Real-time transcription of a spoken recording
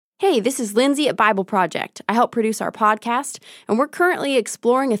Hey, this is Lindsay at BibleProject. I help produce our podcast, and we're currently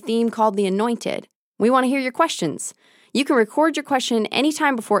exploring a theme called The Anointed. We want to hear your questions. You can record your question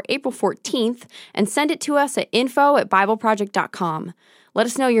anytime before April 14th and send it to us at info@BibleProject.com. Let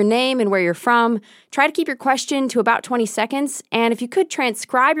us know your name and where you're from. Try to keep your question to about 20 seconds, and if you could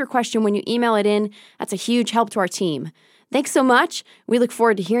transcribe your question when you email it in, that's a huge help to our team. Thanks so much. We look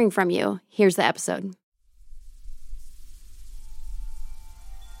forward to hearing from you. Here's the episode.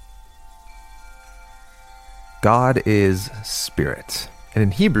 God is spirit. And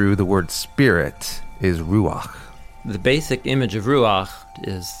in Hebrew, the word spirit is ruach. The basic image of ruach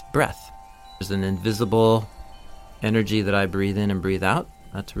is breath. There's an invisible energy that I breathe in and breathe out.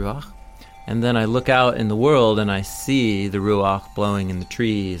 That's ruach. And then I look out in the world and I see the ruach blowing in the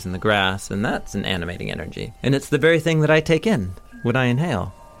trees and the grass, and that's an animating energy. And it's the very thing that I take in when I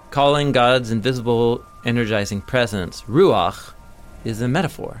inhale. Calling God's invisible, energizing presence ruach is a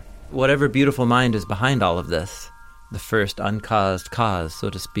metaphor. Whatever beautiful mind is behind all of this, the first uncaused cause, so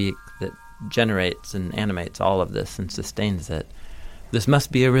to speak, that generates and animates all of this and sustains it, this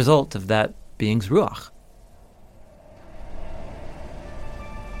must be a result of that being's ruach.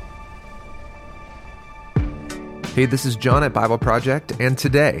 Hey, this is John at Bible Project, and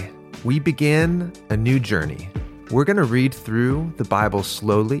today we begin a new journey. We're going to read through the Bible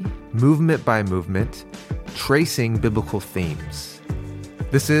slowly, movement by movement, tracing biblical themes.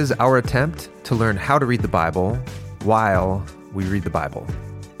 This is our attempt to learn how to read the Bible while we read the Bible.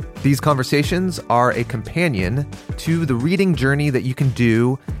 These conversations are a companion to the reading journey that you can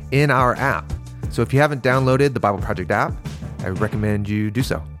do in our app. So if you haven't downloaded the Bible Project app, I recommend you do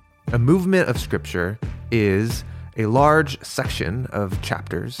so. A movement of Scripture is a large section of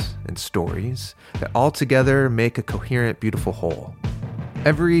chapters and stories that all together make a coherent, beautiful whole.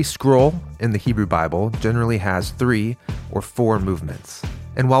 Every scroll in the Hebrew Bible generally has 3 or 4 movements.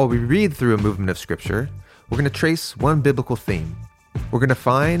 And while we read through a movement of Scripture, we're going to trace one biblical theme. We're going to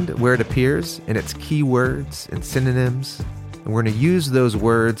find where it appears in its key words and synonyms, and we're going to use those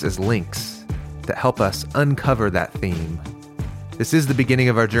words as links that help us uncover that theme. This is the beginning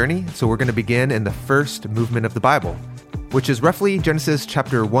of our journey, so we're going to begin in the first movement of the Bible, which is roughly Genesis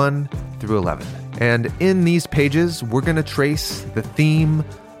chapter 1 through 11. And in these pages, we're going to trace the theme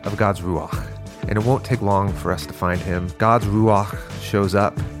of God's Ruach. And it won't take long for us to find him. God's Ruach shows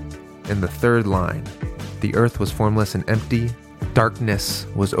up in the 3rd line. The earth was formless and empty. Darkness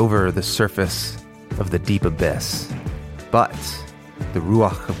was over the surface of the deep abyss. But the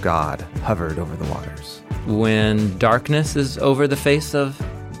Ruach of God hovered over the waters. When darkness is over the face of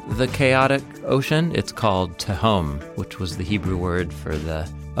the chaotic ocean, it's called tehom, which was the Hebrew word for the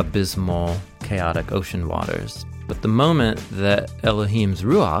abysmal, chaotic ocean waters. But the moment that Elohim's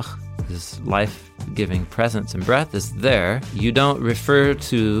Ruach, his life-giving presence and breath, is there, you don't refer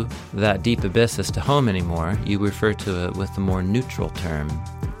to that deep abyss as tehom anymore. You refer to it with the more neutral term,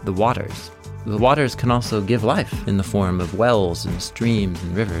 the waters. The waters can also give life in the form of wells and streams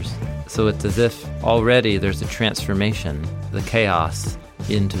and rivers. So it's as if already there's a transformation, the chaos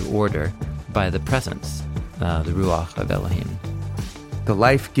into order by the presence, the Ruach of Elohim. The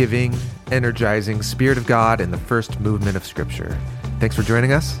life-giving, energizing Spirit of God in the first movement of Scripture. Thanks for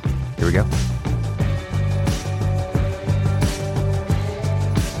joining us. Here we go.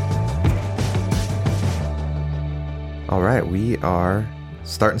 All right, we are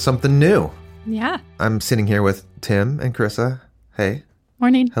starting something new. Yeah. I'm sitting here with Tim and Carissa. Hey.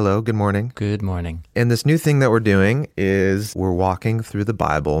 Morning. Hello, good morning. Good morning. And this new thing that we're doing is we're walking through the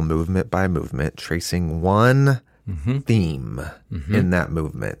Bible movement by movement, tracing one theme in that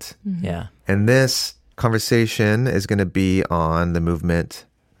movement. Yeah. And this conversation is going to be on the movement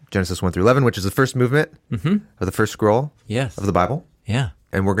Genesis 1 through 11, which is the first movement of the first scroll of the Bible. Yeah.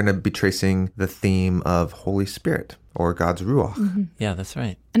 And we're going to be tracing the theme of Holy Spirit or God's Ruach. Yeah, that's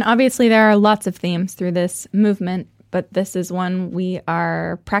right. And obviously there are lots of themes through this movement, but this is one we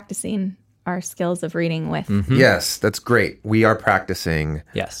are practicing our skills of reading with. Yes, that's great. We are practicing.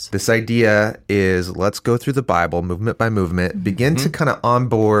 Yes. This idea is let's go through the Bible movement by movement, begin to kind of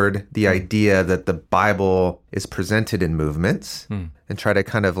onboard the idea that the Bible is presented in movements and try to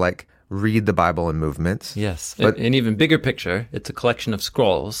kind of like read the Bible in movements. Yes. But an even bigger picture, it's a collection of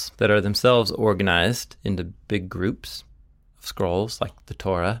scrolls that are themselves organized into big groups of scrolls like the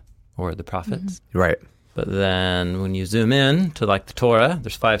Torah or the prophets. right. But then when you zoom in to like the Torah,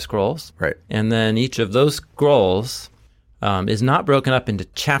 there's 5 scrolls. Right. And then each of those scrolls is not broken up into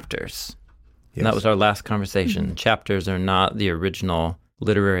chapters. Yes. And that was our last conversation. Chapters are not the original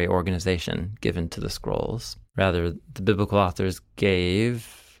literary organization given to the scrolls. Rather, the biblical authors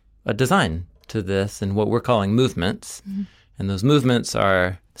gave a design to this and what we're calling movements. And those movements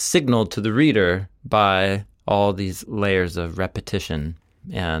are signaled to the reader by all these layers of repetition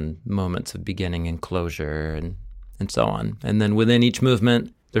and moments of beginning and closure and so on. And then within each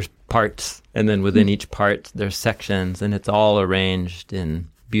movement, there's parts, and then within each part, there's sections, and it's all arranged in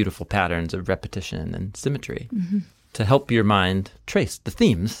beautiful patterns of repetition and symmetry to help your mind trace the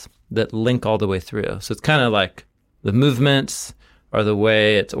themes that link all the way through. So it's kind of like the movements are the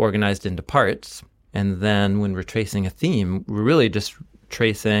way it's organized into parts, and then when we're tracing a theme, we're really just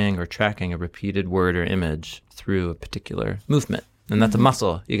tracing or tracking a repeated word or image through a particular movement. And that's a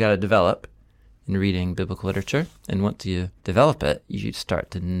muscle you got to develop in reading biblical literature. And once you develop it, you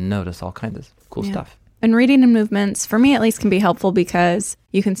start to notice all kinds of cool stuff. And reading in movements, for me at least, can be helpful because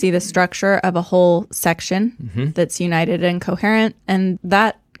you can see the structure of a whole section that's united and coherent. And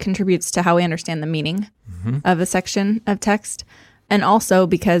that contributes to how we understand the meaning of a section of text. And also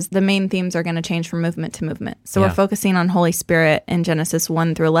because the main themes are going to change from movement to movement. So we're focusing on Holy Spirit in Genesis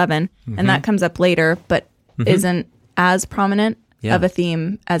 1 through 11. And that comes up later, but isn't as prominent of a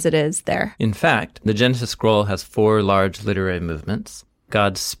theme as it is there. In fact, the Genesis scroll has 4 large literary movements.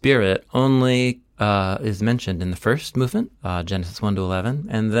 God's Spirit only is mentioned in the first movement, Genesis 1 to 11,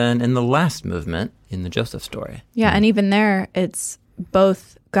 and then in the last movement in the Joseph story. Yeah, and even there, it's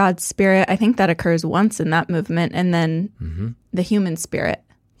both God's Spirit, I think that occurs once in that movement, and then the human spirit.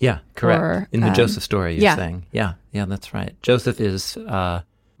 Yeah, correct. Or, in the Joseph story, you're saying. Yeah, that's right. Joseph is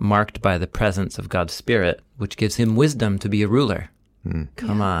marked by the presence of God's Spirit, which gives him wisdom to be a ruler.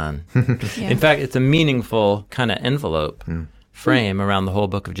 Come on. In fact, it's a meaningful kind of envelope frame around the whole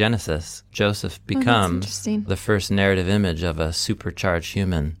book of Genesis. Joseph becomes the first narrative image of a supercharged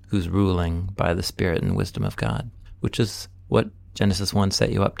human who's ruling by the Spirit and wisdom of God, which is what Genesis 1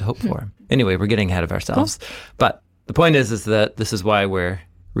 set you up to hope for. Anyway, we're getting ahead of ourselves. Cool. But the point is that this is why we're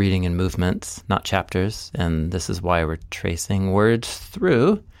reading in movements, not chapters, and this is why we're tracing words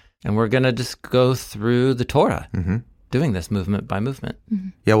through, and we're going to just go through the Torah, doing this movement by movement.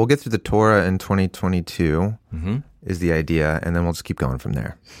 Yeah, we'll get through the Torah in 2022 is the idea, and then we'll just keep going from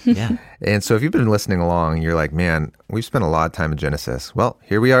there. Yeah. And so if you've been listening along, you're like, man, we've spent a lot of time in Genesis. Well,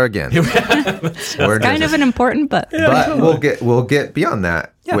 here we are again. It's kind of an important but. But we'll get beyond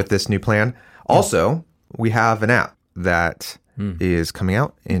that with this new plan. Also, we have an app that is coming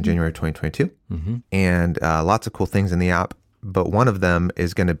out in January 2022, and lots of cool things in the app. But one of them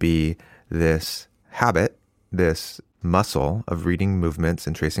is going to be this habit, this muscle of reading movements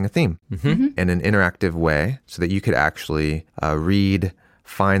and tracing a theme in an interactive way so that you could actually read,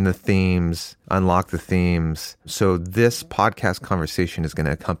 find the themes, unlock the themes. So this podcast conversation is going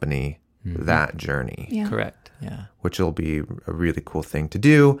to accompany that journey. Yeah. Correct. Yeah. Which will be a really cool thing to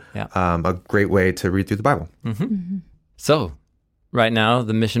do. Yeah. A great way to read through the Bible. So right now,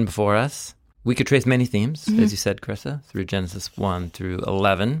 the mission before us, we could trace many themes, as you said, Carissa, through Genesis 1 through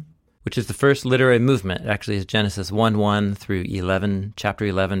 11, which is the first literary movement. It actually is Genesis 1:1 through 11, chapter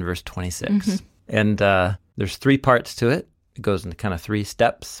 11, verse 26. And there's 3 parts to it. It goes into kind of 3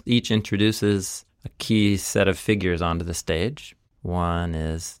 steps. Each introduces a key set of figures onto the stage.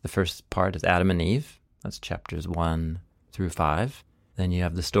 The first part is Adam and Eve. That's chapters 1 through 5. Then you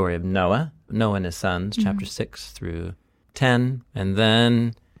have the story of Noah and his sons, chapters 6 through 10. And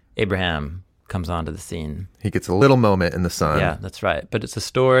then Abraham comes onto the scene. He gets a little moment in the sun. Yeah, that's right. But it's a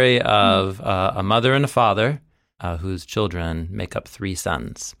story of a mother and a father whose children make up 3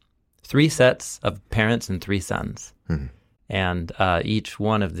 sons. 3 sets of parents and 3 sons. And each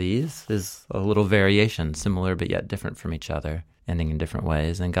one of these is a little variation, similar but yet different from each other, ending in different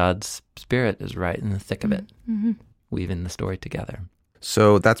ways. And God's Spirit is right in the thick of it, weaving the story together.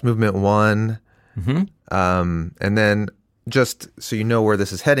 So that's movement 1. And then just so you know where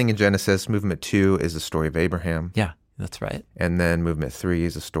this is heading in Genesis, movement 2 is the story of Abraham. Yeah, that's right. And then movement 3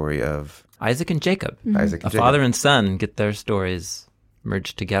 is the story of Isaac and Jacob. Isaac and Jacob. Father and son get their stories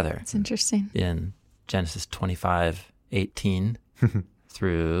merged together. It's interesting. In Genesis 25:18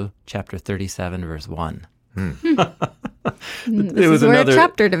 through chapter 37, verse 1. This is where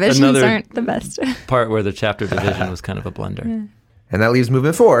chapter divisions aren't the best. Part where the chapter division was kind of a blunder. And that leaves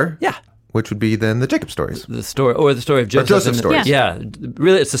movement 4. Yeah. Which would be then the Jacob stories. The story of Joseph. Or Joseph's stories. Yeah.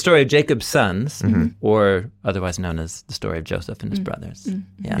 Really, it's the story of Jacob's sons, or otherwise known as the story of Joseph and his brothers.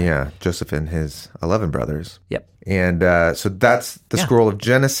 Yeah, Joseph and his 11 brothers. Yep. And so that's the scroll of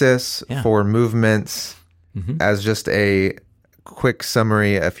Genesis for movements as just a quick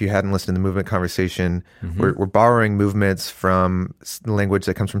summary, if you hadn't listened to the movement conversation, we're borrowing movements from language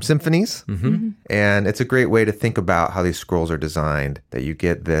that comes from symphonies. And it's a great way to think about how these scrolls are designed, that you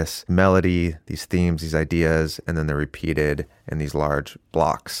get this melody, these themes, these ideas, and then they're repeated in these large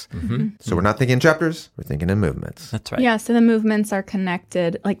blocks. So we're not thinking in chapters, we're thinking in movements. That's right. Yeah, so the movements are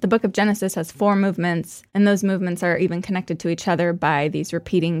connected. Like the book of Genesis has 4 movements, and those movements are even connected to each other by these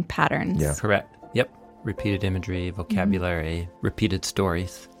repeating patterns. Yeah. Correct. Yep. Repeated imagery, vocabulary, repeated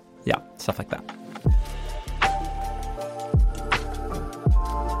stories. Yeah, stuff like that.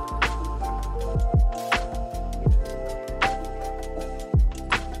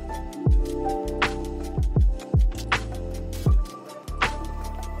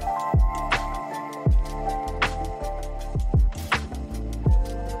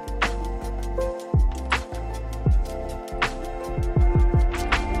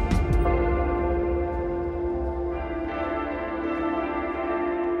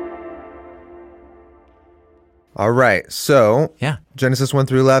 All right, so Yeah. Genesis 1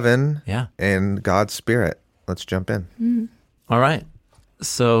 through 11 Yeah. and God's Spirit. Let's jump in. All right.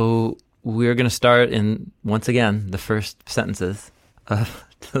 So we're going to start in, once again, the first sentences of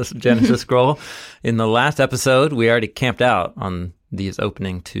the Genesis scroll. In the last episode, we already camped out on these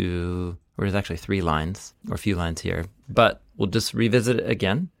opening two, or there's actually 3 lines, or a few lines here, but we'll just revisit it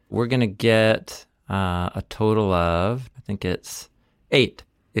again. We're going to get a total of, I think it's 8.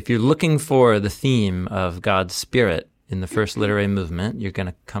 If you're looking for the theme of God's Spirit in the first literary movement, you're going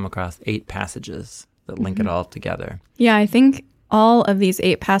to come across 8 passages that link it all together. Yeah, I think all of these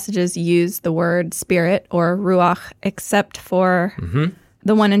 8 passages use the word spirit or ruach, except for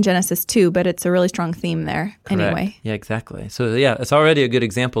the one in Genesis 2, but it's a really strong theme there anyway. Yeah, exactly. So yeah, it's already a good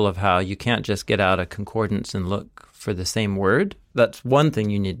example of how you can't just get out a concordance and look for the same word. That's one thing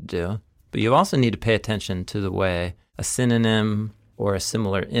you need to do. But you also need to pay attention to the way a synonym or a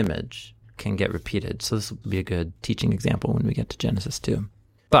similar image can get repeated. So this will be a good teaching example when we get to Genesis 2.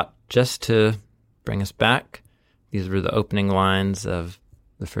 But just to bring us back, these were the opening lines of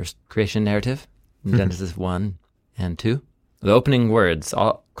the first creation narrative in Genesis 1 and 2. The opening words,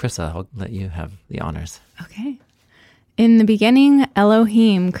 Carissa, I'll let you have the honors. Okay. In the beginning,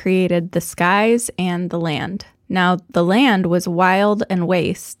 Elohim created the skies and the land. Now the land was wild and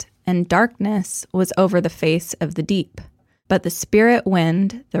waste, and darkness was over the face of the deep. But the spirit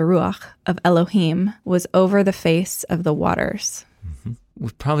wind, the ruach of Elohim, was over the face of the waters.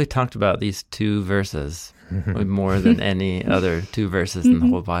 We've probably talked about these 2 verses more than any other 2 verses in the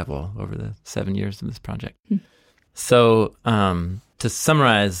whole Bible over the 7 years of this project. So to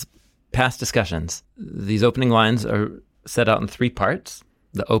summarize past discussions, these opening lines are set out in 3 parts.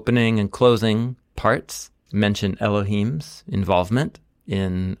 The opening and closing parts mention Elohim's involvement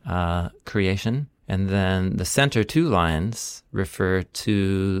in creation. And then the center 2 lines refer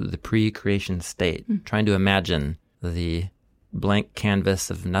to the pre-creation state, trying to imagine the blank canvas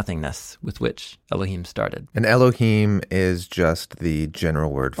of nothingness with which Elohim started. And Elohim is just the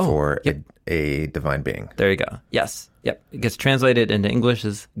general word for a divine being. There you go. Yes. Yep. It gets translated into English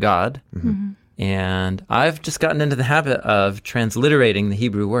as God. And I've just gotten into the habit of transliterating the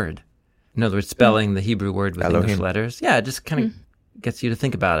Hebrew word. In other words, spelling the Hebrew word with Elohim. English letters. Yeah, it just kind of gets you to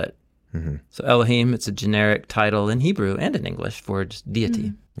think about it. So Elohim, it's a generic title in Hebrew and in English for just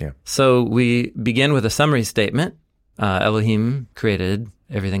deity. Yeah. So we begin with a summary statement. Elohim created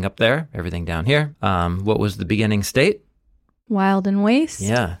everything up there, everything down here. What was the beginning state? Wild and waste.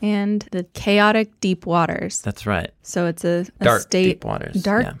 Yeah. And the chaotic deep waters. That's right. So it's a Dark state. deep waters.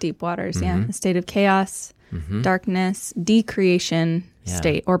 Dark Yeah. deep waters, yeah. A state of chaos, darkness, decreation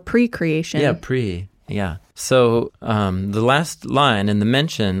state, or pre-creation. Yeah, yeah. So the last line in the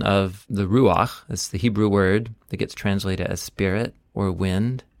mention of the ruach, it's the Hebrew word that gets translated as spirit or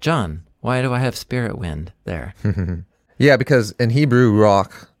wind. John, why do I have spirit wind there? Yeah, because in Hebrew,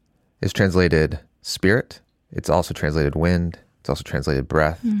 ruach is translated spirit. It's also translated wind. It's also translated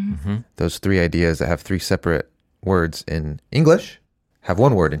breath. Those 3 ideas that have 3 separate words in English have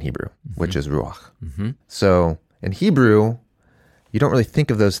 1 word in Hebrew, which is ruach. So in Hebrew, you don't really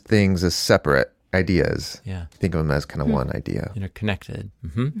think of those things as separate ideas. Yeah. Think of them as kind of one idea. Interconnected.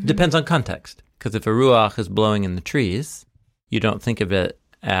 Depends on context. Because if a ruach is blowing in the trees, you don't think of it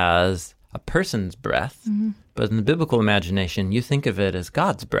as a person's breath. But in the biblical imagination, you think of it as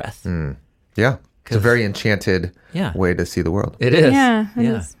God's breath. Yeah. It's a very enchanted Yeah. way to see the world. It is. Yeah, it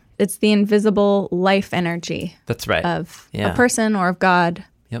is. It's the invisible life energy That's right. of a person or of God.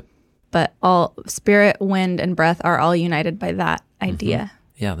 Yep. But all spirit, wind, and breath are all united by that idea.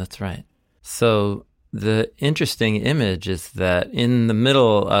 Yeah, that's right. So the interesting image is that in the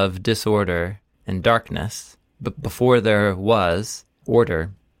middle of disorder and darkness, But before there was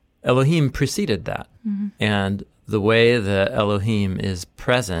order, Elohim preceded that. And the way that Elohim is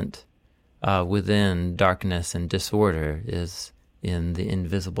present within darkness and disorder is in the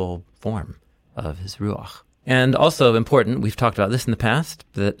invisible form of his Ruach. And also important, we've talked about this in the past,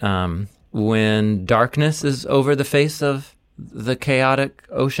 that when darkness is over the face of the chaotic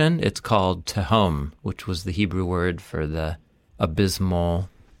ocean, it's called tehom, which was the Hebrew word for the abysmal,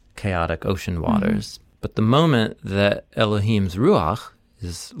 chaotic ocean waters. But the moment that Elohim's Ruach,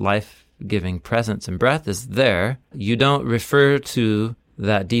 his life-giving presence and breath, is there, you don't refer to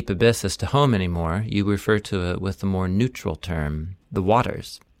that deep abyss as tehom anymore. You refer to it with the more neutral term, the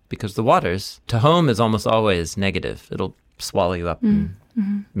waters. Because the waters, tehom is almost always negative. It'll swallow you up and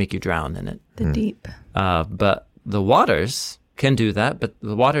make you drown in it. The deep. But the waters can do that, but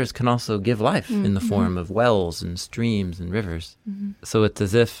the waters can also give life in the form of wells and streams and rivers. So it's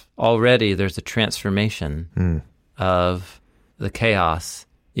as if already there's a transformation of the chaos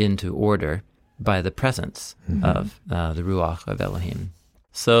into order by the presence of the Ruach of Elohim.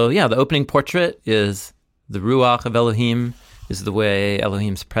 So yeah, the opening portrait is the Ruach of Elohim is the way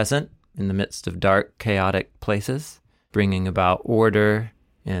Elohim's present in the midst of dark, chaotic places, bringing about order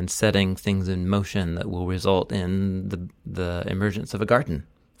and setting things in motion that will result in the emergence of a garden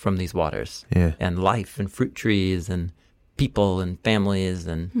from these waters, and life and fruit trees and people and families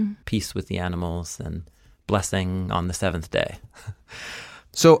and peace with the animals and blessing on the seventh day.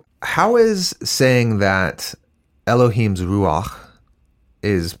 So how is saying that Elohim's Ruach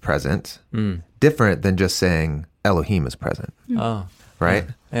is present different than just saying Elohim is present? Oh, right?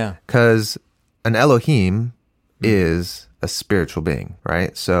 Yeah. Because an Elohim is a spiritual being,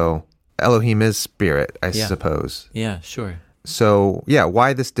 right? So Elohim is spirit, I suppose. Yeah, sure. So yeah,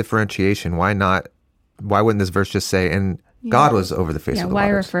 why this differentiation? Why wouldn't this verse just say, and God was over the face of the why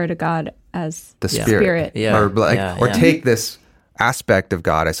waters? refer to God as the spirit? Yeah. Or take this aspect of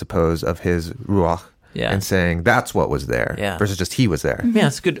God, I suppose, of his Ruach, and saying that's what was there versus just he was there. Yeah,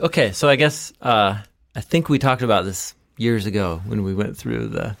 it's good. Okay, so I guess I think we talked about this years ago when we went through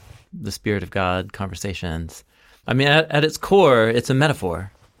the Spirit of God conversations. I mean, at its core, it's a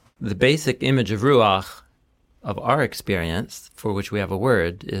metaphor. The basic image of Ruach, of our experience, for which we have a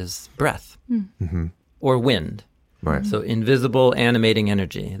word, is breath or wind. Right. So invisible animating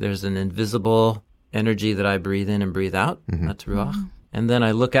energy. There's an invisible energy that I breathe in and breathe out. That's Ruach. And then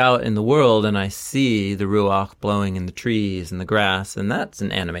I look out in the world and I see the Ruach blowing in the trees and the grass, and that's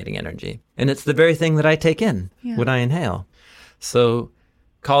an animating energy. And it's the very thing that I take in when I inhale. So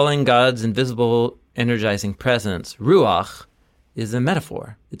calling God's invisible energizing presence Ruach is a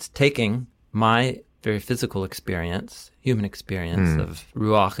metaphor. It's taking my very physical experience, human experience of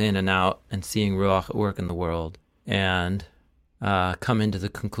Ruach in and out and seeing Ruach at work in the world, and come into the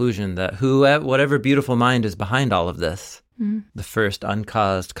conclusion that whatever beautiful mind is behind all of this, the first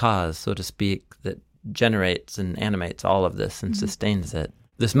uncaused cause, so to speak, that generates and animates all of this and sustains it,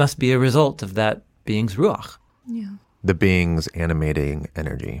 this must be a result of that being's Ruach. Yeah. The being's animating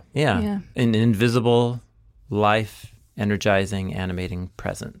energy. Yeah. An invisible, life, energizing, animating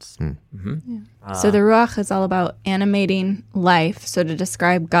presence. So the Ruach is all about animating life. So to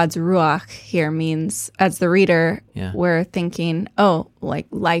describe God's Ruach here means, as the reader, we're thinking, like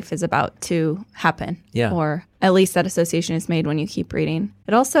life is about to happen. Yeah. Or at least that association is made when you keep reading.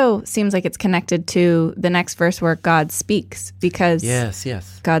 It also seems like it's connected to the next verse where God speaks, because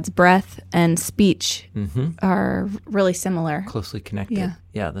God's breath and speech are really similar. Closely connected.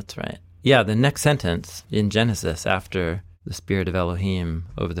 Yeah, that's right. Yeah, the next sentence in Genesis after the Spirit of Elohim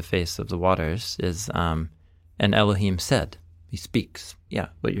over the face of the waters is, and Elohim said, he speaks. Yeah,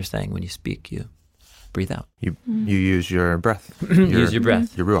 what you're saying, when you speak, you breathe out. You use your breath. Use your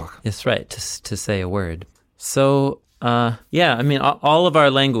breath. Your Ruach. That's right, to say a word. So, I mean, all of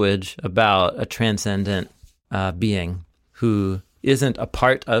our language about a transcendent being who isn't a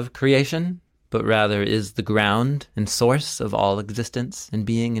part of creation, but rather is the ground and source of all existence and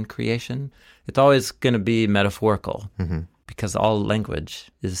being and creation, it's always going to be metaphorical, because all language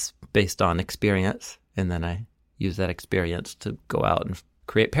is based on experience, and then I use that experience to go out and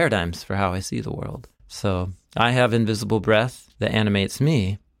create paradigms for how I see the world. So I have invisible breath that animates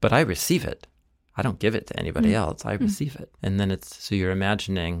me, but I receive it. I don't give it to anybody else. I receive it. And then so you're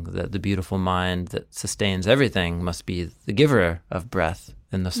imagining that the beautiful mind that sustains everything must be the giver of breath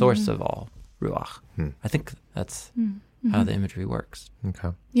and the source of all Ruach. I think that's how the imagery works. Okay.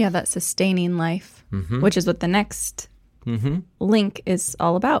 Yeah, that sustaining life, which is what the next link is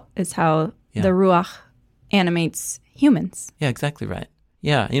all about, is how the Ruach animates humans. Yeah, exactly right.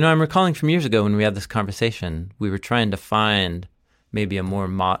 Yeah, I'm recalling from years ago when we had this conversation, we were trying to find maybe a more,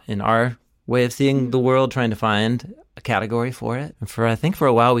 in our way of seeing the world, trying to find a category for it. And I think for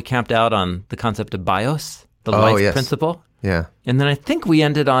a while we camped out on the concept of bios, the life principle. Yeah. And then I think we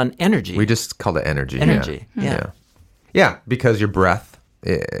ended on energy. We just called it energy. Energy, Yeah, because your breath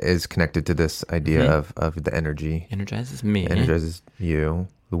is connected to this idea of the energy. Energizes me. Energizes you.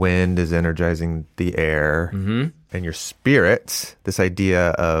 The wind is energizing the air. Mm-hmm. And your spirit, this idea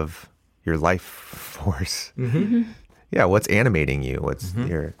of your life force. Mm-hmm. Yeah, what's animating you? What's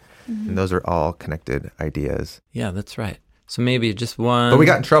your... And those are all connected ideas. Yeah, that's right. So maybe just one... But we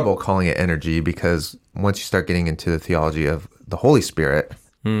got in trouble calling it energy because once you start getting into the theology of the Holy Spirit,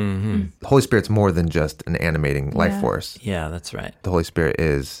 the Holy Spirit's more than just an animating life force. Yeah, that's right. The Holy Spirit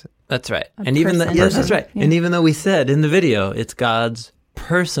is... That's right. A And even person. that's right. Yeah. And even though we said in the video, it's God's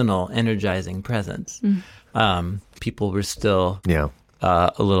personal energizing presence, people were still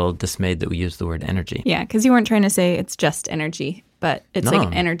a little dismayed that we used the word energy. Yeah, because you weren't trying to say it's just energy, but it's like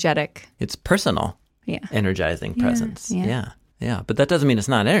an energetic. It's personal. Energizing presence. Yeah. But that doesn't mean it's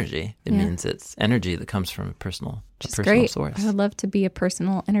not energy. It means it's energy that comes from a personal Great. source. I would love to be a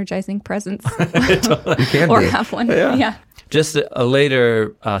personal energizing presence. You can or be. have one. Yeah. Just a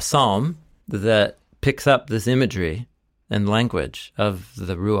later psalm that picks up this imagery and language of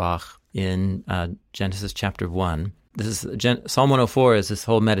the Ruach in Genesis chapter 1. This is Psalm 104 is this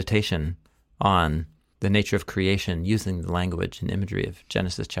whole meditation on the nature of creation using the language and imagery of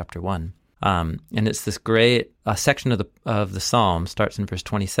Genesis chapter 1. And it's this great section of the psalm, starts in verse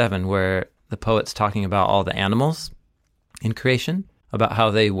 27, where the poet's talking about all the animals in creation, about how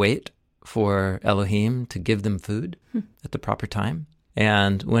they wait for Elohim to give them food at the proper time.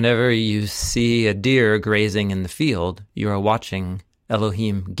 And whenever you see a deer grazing in the field, you are watching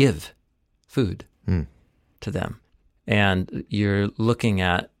Elohim give food to them. And you're looking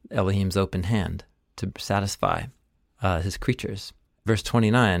at Elohim's open hand to satisfy his creatures. Verse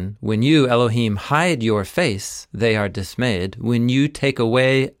 29, when you, Elohim, hide your face, they are dismayed. When you take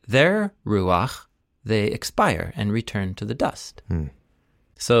away their ruach, they expire and return to the dust.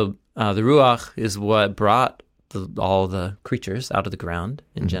 So the ruach is what brought all the creatures out of the ground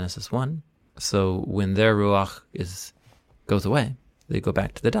in Genesis 1. So when their ruach goes away, they go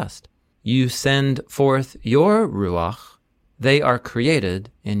back to the dust. You send forth your ruach, they are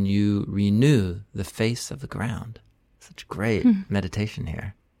created, and you renew the face of the ground. Such great meditation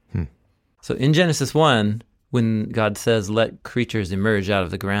here. So in Genesis 1, when God says, let creatures emerge out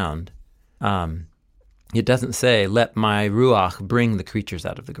of the ground, it doesn't say, let my ruach bring the creatures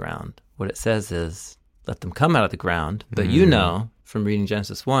out of the ground. What it says is, let them come out of the ground. But you know from reading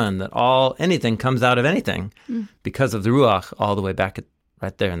Genesis 1 that anything comes out of anything because of the ruach all the way back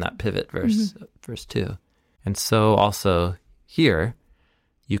right there in that pivot verse 2. And so also here,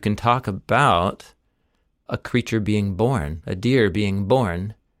 you can talk about a creature being born, a deer being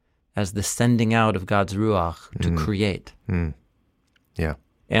born, as the sending out of God's ruach to create. Yeah.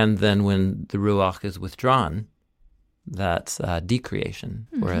 And then when the ruach is withdrawn, that's decreation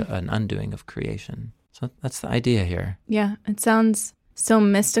or an undoing of creation. So that's the idea here. Yeah, it sounds so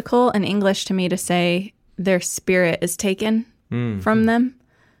mystical in English to me to say their spirit is taken from them,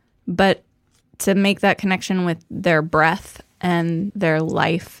 but to make that connection with their breath and their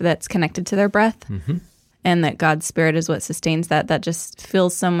life that's connected to their breath, and that God's spirit is what sustains that just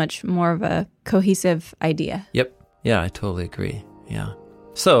feels so much more of a cohesive idea. Yep. Yeah, I totally agree. Yeah.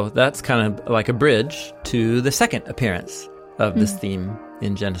 So that's kind of like a bridge to the second appearance of this theme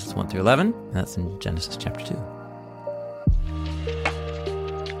in Genesis 1 through 11. And that's in Genesis chapter 2.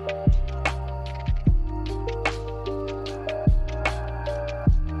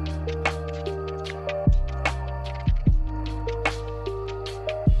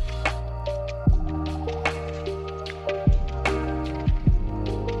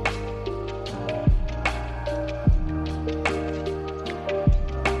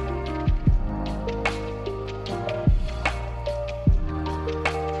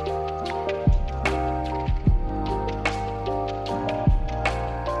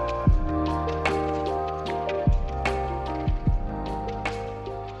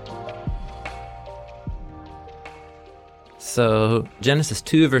 So Genesis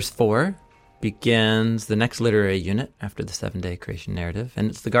 2 verse 4 begins the next literary unit after the 7-day creation narrative, and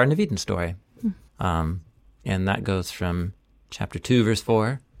it's the Garden of Eden story. And that goes from chapter 2 verse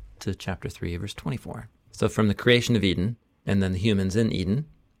 4 to chapter 3 verse 24. So from the creation of Eden, and then the humans in Eden,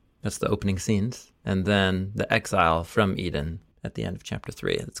 that's the opening scenes, and then the exile from Eden at the end of chapter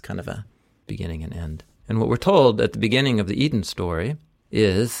 3. It's kind of a beginning and end. And what we're told at the beginning of the Eden story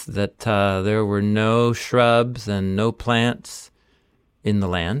is that there were no shrubs and no plants in the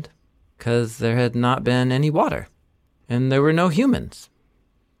land because there had not been any water, and there were no humans.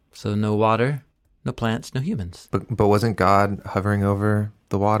 So no water, no plants, no humans. But wasn't God hovering over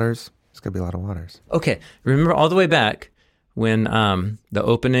the waters? There's going to be a lot of waters. Okay, remember all the way back when the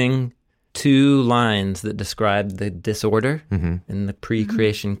opening 2 lines that describe the disorder in the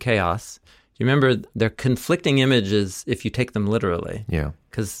pre-creation chaos. You remember they're conflicting images if you take them literally. Yeah.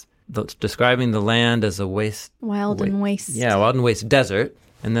 Because it's describing the land as a waste. Wild and waste. Yeah, wild and waste desert.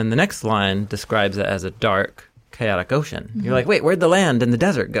 And then the next line describes it as a dark, chaotic ocean. You're like, wait, where'd the land and the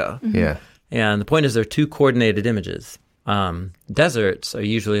desert go? Yeah. And the point is there are 2 coordinated images. Deserts are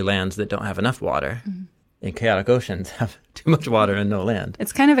usually lands that don't have enough water. And chaotic oceans have too much water and no land.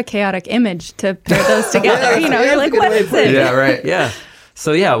 It's kind of a chaotic image to pair those together. You're like, what is it? Yeah, right. Yeah.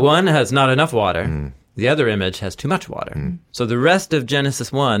 So one has not enough water. The other image has too much water. So the rest of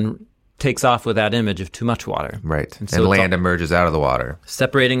Genesis 1 takes off with that image of too much water. Right. And so land emerges out of the water.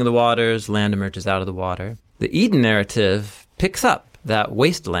 Separating the waters, land emerges out of the water. The Eden narrative picks up that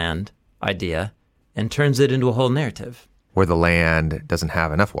wasteland idea and turns it into a whole narrative. Where the land doesn't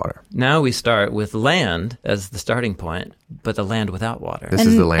have enough water. Now we start with land as the starting point, but the land without water. This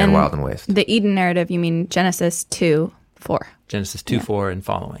is the land wild and waste. The Eden narrative, you mean Genesis 2:4. Genesis 2:4 and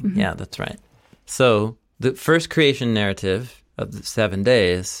following. Yeah, that's right. So the first creation narrative of the 7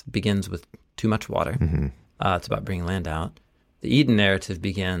 days begins with too much water. It's about bringing land out. The Eden narrative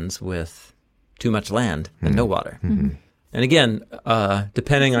begins with too much land and no water. And again,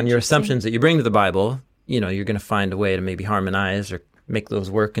 depending on your assumptions that you bring to the Bible, you're going to find a way to maybe harmonize or make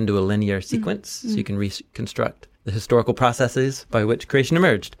those work into a linear sequence so you can reconstruct the historical processes by which creation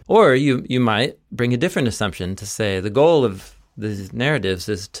emerged. Or you might bring a different assumption to say the goal of these narratives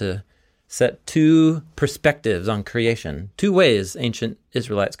is to set 2 perspectives on creation, 2 ways ancient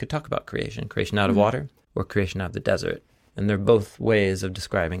Israelites could talk about creation out of water or creation out of the desert. And they're both ways of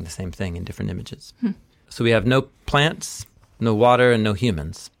describing the same thing in different images. So we have no plants, no water, and no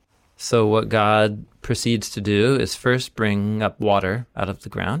humans. So what God proceeds to do is first bring up water out of the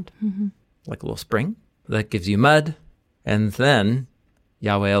ground, like a little spring. That gives you mud. And then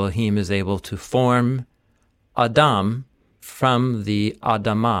Yahweh Elohim is able to form Adam from the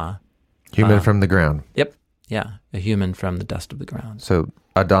Adamah. Human from the ground. Yep. Yeah. A human from the dust of the ground. So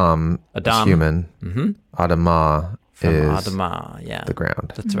Adam is human. Adamah from is Adamah, yeah. the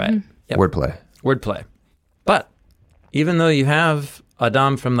ground. That's right. Yep. Wordplay. But even though you have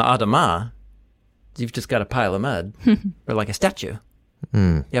Adam from the Adamah, you've just got a pile of mud or like a statue.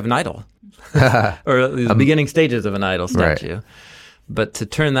 You have an idol or the beginning stages of an idol statue. Right. But to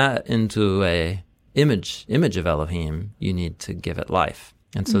turn that into a image of Elohim, you need to give it life.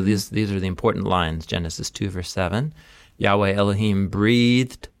 And so these are the important lines. Genesis 2 verse 7, Yahweh Elohim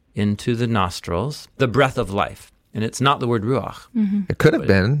breathed into the nostrils the breath of life. And it's not the word ruach. It could have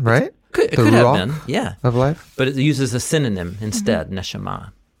been, right? It could have been, yeah. Of life? But it uses a synonym instead,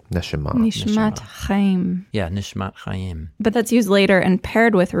 neshama. Nishmat Chaim. Yeah, Nishmat Chaim. But that's used later and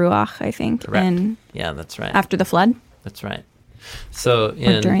paired with Ruach, I think. Correct. Yeah, that's right. After the flood? That's right. So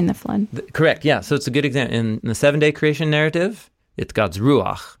or during the flood. Correct, yeah. So it's a good example. In the 7-day creation narrative, it's God's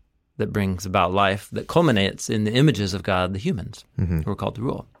Ruach that brings about life that culminates in the images of God, the humans, who are called the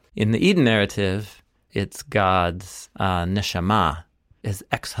Ruach. In the Eden narrative, it's God's Neshama, his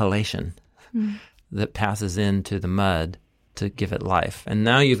exhalation that passes into the mud to give it life. And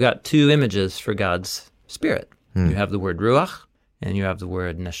now you've got 2 images for God's spirit. You have the word Ruach and you have the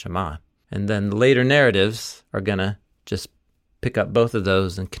word Neshama. And then the later narratives are going to just pick up both of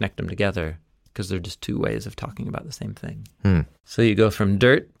those and connect them together because they're just 2 ways of talking about the same thing. So you go from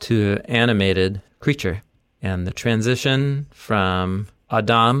dirt to animated creature. And the transition from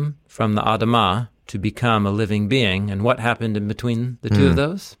Adam, from the Adamah, to become a living being. And what happened in between the 2 of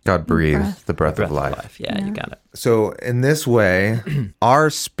those? God breathed the breath of life. Yeah, you got it. So in this way, our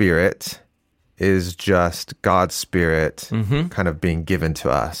spirit is just God's spirit kind of being given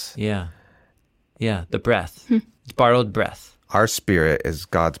to us. Yeah. Yeah, the breath. It's borrowed breath. Our spirit is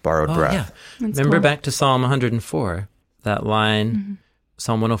God's borrowed breath. Yeah. Remember back to Psalm 104, that line,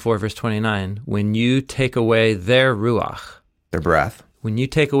 Psalm 104, verse 29, when you take away their ruach, their breath. When you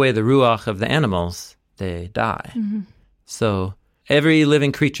take away the ruach of the animals, they die. So every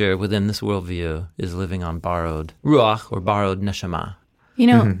living creature within this worldview is living on borrowed ruach or borrowed neshama.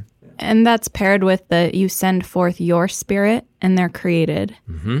 And that's paired with the you send forth your spirit and they're created.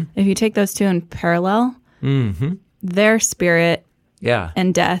 If you take those 2 in parallel, their spirit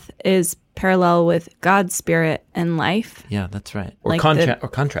and death is parallel with God's spirit and life. Yeah, that's right. Or, Like or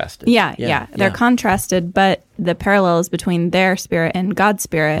contrasted. Yeah. They're contrasted, but the parallels between their spirit and God's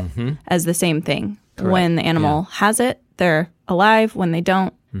spirit as the same thing. Correct. When the animal has it, they're alive. When they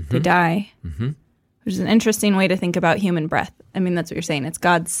don't, they die. which is an interesting way to think about human breath. I mean, that's what you're saying. It's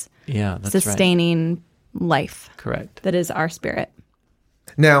God's that's sustaining life. Correct. That is our spirit.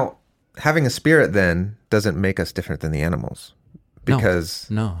 Now, having a spirit then doesn't make us different than the animals, because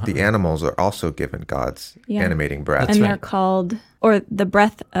the animals are also given God's animating breath. And they're called, or the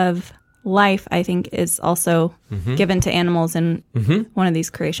breath of life, I think, is also given to animals in one of these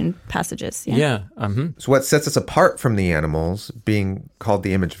creation passages. So what sets us apart from the animals, being called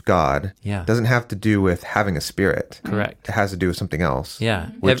the image of God, doesn't have to do with having a spirit. Correct. It has to do with something else.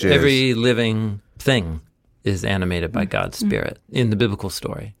 Which every living thing is animated by God's spirit in the biblical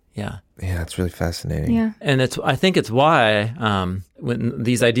story. Yeah, it's really fascinating. Yeah. And I think it's why when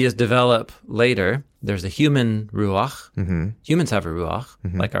these ideas develop later, there's a human ruach. Humans have a ruach,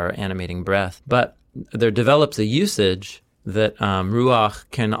 like our animating breath. But there develops a usage that ruach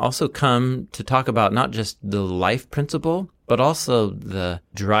can also come to talk about not just the life principle, but also the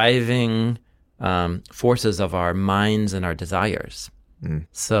driving forces of our minds and our desires.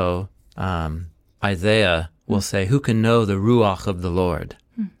 So Isaiah will say, who can know the ruach of the Lord?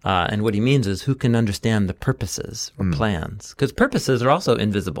 And what he means is who can understand the purposes or plans? Because purposes are also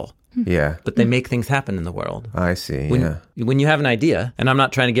invisible. Yeah. But they make things happen in the world. I see, When you have an idea, and I'm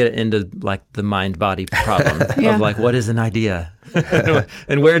not trying to get it into like the mind-body problem of like, what is an idea?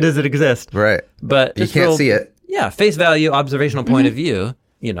 And where does it exist? Right. But you can't see it. Yeah, face value, observational point of view.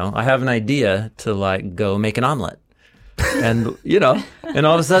 I have an idea to like go make an omelet. And, and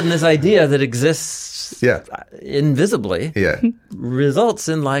all of a sudden this idea that exists invisibly results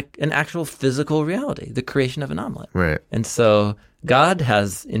in like an actual physical reality, the creation of an omelet. Right. And so God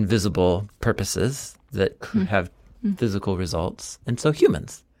has invisible purposes that have physical results. And so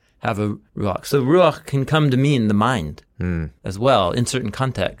humans have a ruach. So ruach can come to mean the mind as well in certain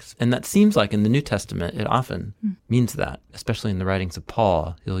contexts. And that seems like in the New Testament, it often means that, especially in the writings of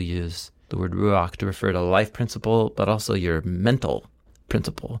Paul, he'll use the word ruach to refer to life principle, but also your mental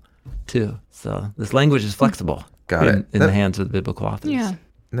principle too. So this language is flexible. Got it. In the hands of the biblical authors. Yeah.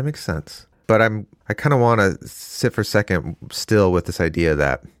 That makes sense. But I kind of want to sit for a second still with this idea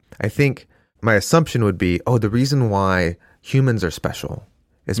that I think my assumption would be, the reason why humans are special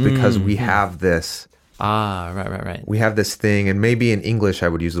is because we have this. Right. We have this thing, and maybe in English I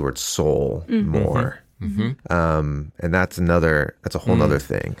would use the word soul more. And that's a whole nother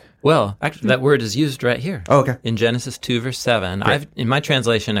thing. Well, actually, that word is used right here. Oh, okay. In Genesis 2, verse 7. Great. In my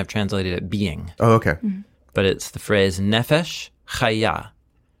translation, I've translated it being. Oh, okay. But it's the phrase nefesh chaya.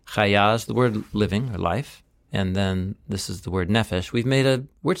 Chaya is the word living or life. And then this is the word nefesh. We've made a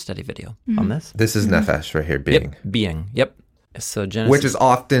word study video on this. This is nefesh right here, being. Yep, being. Yep. So Genesis, which is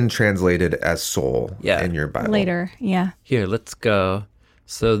often translated as soul in your Bible. Later, Here, let's go.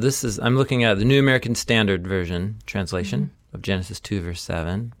 So I'm looking at the New American Standard Version translation of Genesis 2, verse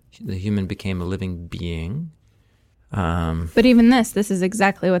 7. The human became a living being. But even this is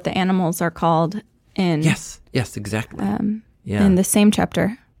exactly what the animals are called in. Yes, exactly. In the same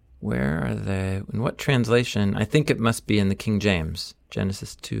chapter. Where are they? In what translation? I think it must be in the King James.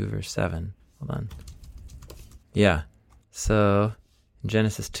 Genesis 2, verse 7. Hold on. Yeah. So in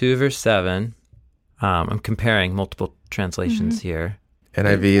Genesis 2, verse 7, I'm comparing multiple translations here.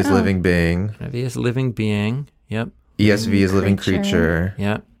 NIV is living being. NIV is living being. Yep. ESV is living creature.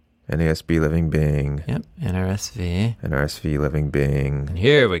 Yep. NASB living being. Yep. NRSV living being. And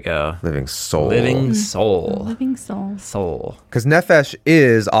here we go. Living soul. Living soul. Living soul. Soul. Because nefesh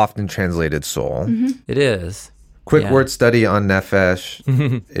is often translated soul. It is. Quick word study on nefesh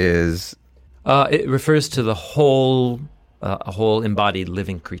is... it refers to the whole embodied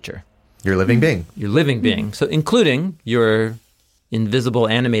living creature. Your living being. Your living being. So including your invisible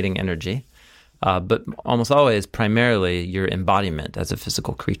animating energy, but almost always primarily your embodiment as a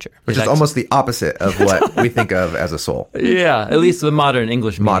physical creature. Which is almost the opposite of what we think of as a soul. Yeah, at least the modern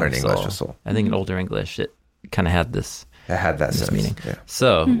English meaning Modern of English of soul. I think in Older English it kind of had this. It had that sense. Meaning. Yeah.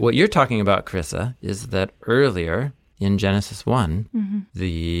 So what you're talking about, Carissa, is that earlier in Genesis 1,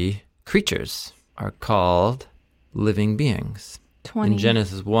 the creatures are called living beings. 20. In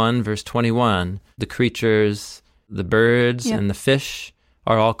Genesis 1, verse 21, the creatures, the birds and the fish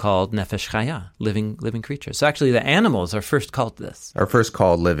are all called nefesh chaya, living creatures. So actually the animals are first called this. Are first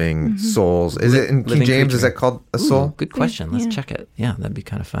called living souls. Is it in King James, is that called a soul? Good question. Let's check it. Yeah, that'd be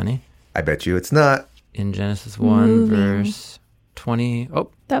kind of funny. I bet you it's not. In Genesis 1, verse 20.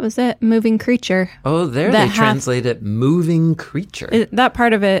 Oh. That was it. Moving creature. Oh, there they translate it moving creature. That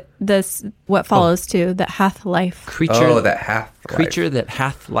part of it, what follows too, that hath life. Creature. That hath life. Creature that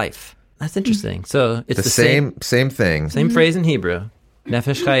hath life. That's interesting. So it's the same thing. Same phrase in Hebrew.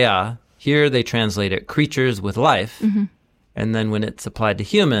 Nefesh chaya. Here they translate it creatures with life. And then when it's applied to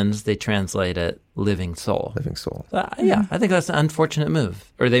humans, they translate it living soul. Living soul. Yeah, I think that's an unfortunate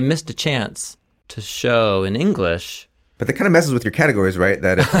move. Or they missed a chance to show in English. But that kind of messes with your categories, right?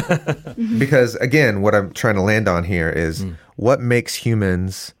 That if, because, again, what I'm trying to land on here is what makes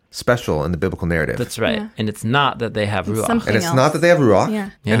humans special in the biblical narrative. That's right. Yeah. And it's not that they have ruach. And it's not that they have ruach.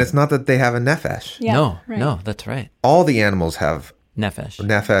 Yeah. And it's not that they have a nefesh. Yeah, No, that's right. All the animals have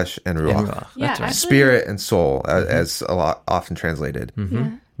Nefesh and ruach. That's right. Spirit and soul, as a lot often translated.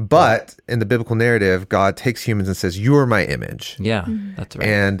 But in the biblical narrative, God takes humans and says, "You are my image." Yeah, that's right.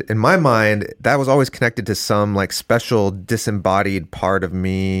 And in my mind, that was always connected to some like special disembodied part of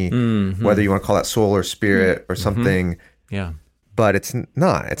me, whether you want to call that soul or spirit or something. Yeah. But it's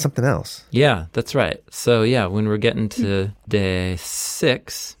not. It's something else. Yeah, that's right. So yeah, when we're getting to day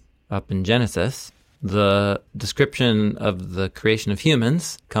 6 up in Genesis, the description of the creation of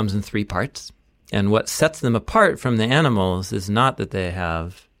humans comes in 3 parts. And what sets them apart from the animals is not that they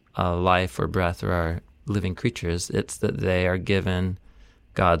have a life or breath or are living creatures. It's that they are given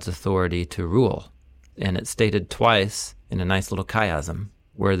God's authority to rule. And it's stated twice in a nice little chiasm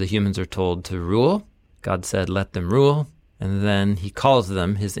where the humans are told to rule. God said, "Let them rule." And then he calls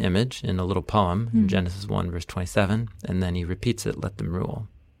them his image in a little poem in Genesis 1, verse 27. And then he repeats it, "Let them rule."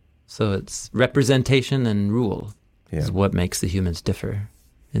 So it's representation and rule is what makes the humans differ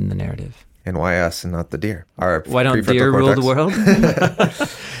in the narrative. And why us and not the deer? Why don't deer rule the world?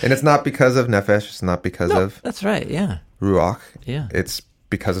 And it's not because of nefesh. It's not because of that's right. Yeah. ruach. Yeah. It's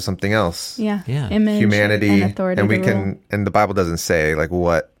because of something else. Yeah. Yeah. Image Humanity. and authority. And we to can, rule. and the Bible doesn't say like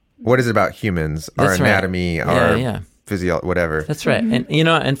what is it about humans, our That's right. anatomy, our physio, whatever. That's right. And,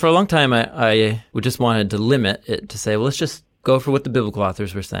 and for a long time, I just wanted to limit it to say, well, let's just go for what the biblical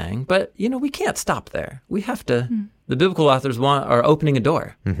authors were saying. But, we can't stop there. We have to, the biblical authors are opening a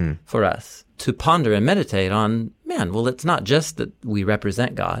door for us to ponder and meditate on, well, it's not just that we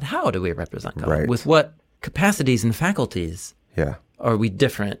represent God. How do we represent God? Right. With what capacities and faculties are we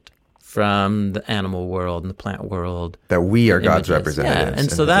different from the animal world and the plant world? That we are God's representatives. Yeah,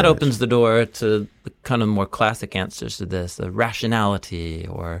 and so that opens the door to the kind of more classic answers to this, rationality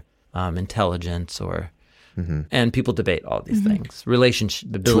or intelligence or... And people debate all these things.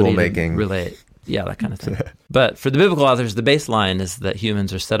 Relationship, ability tool making, to relate. Yeah, that kind of thing. But for the biblical authors, the baseline is that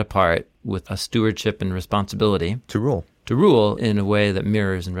humans are set apart with a stewardship and responsibility to rule in a way that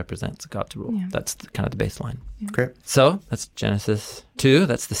mirrors and represents God's rule. Yeah. That's kind of the baseline. Yeah. Great. So that's Genesis 2.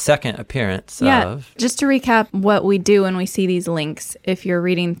 That's the second appearance of... Just to recap what we do when we see these links, if you're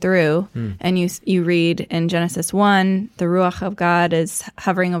reading through and you read in Genesis 1, the Ruach of God is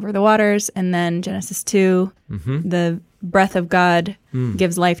hovering over the waters, and then Genesis 2, the breath of God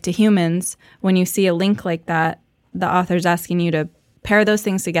gives life to humans. When you see a link like that, the author's asking you to pair those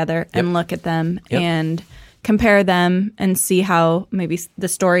things together and look at them and compare them and see how maybe the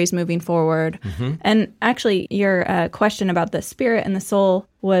story's moving forward. And actually, your question about the spirit and the soul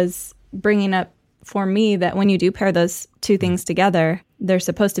was bringing up for me that when you do pair those two things together, they're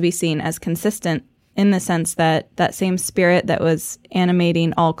supposed to be seen as consistent in the sense that that same spirit that was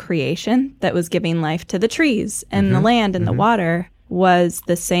animating all creation, that was giving life to the trees and the land and the water, was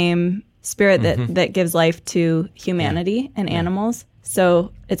the same spirit that gives life to humanity and animals.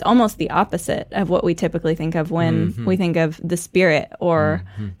 So it's almost the opposite of what we typically think of when we think of the spirit or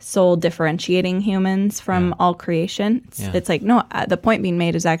soul differentiating humans from all creation. It's like, no, the point being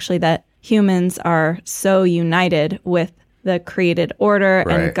made is actually that humans are so united with the created order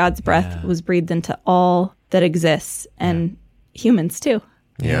and God's breath was breathed into all that exists and humans too.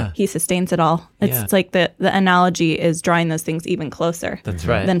 Yeah. He sustains it all. It's like the analogy is drawing those things even closer. That's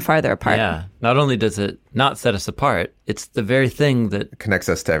right. Than farther apart. Yeah. Not only does it not set us apart, it's the very thing that connects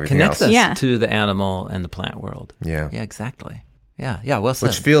us to everything connects else. us to the animal and the plant world. Yeah. Yeah, exactly. Yeah, well said.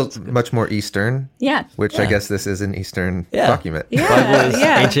 Which feels much more Eastern. Yeah. Which I guess this is an Eastern Yeah. document. The Bible is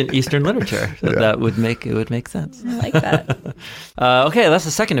ancient Eastern literature. So that would make sense. I like that. Okay, that's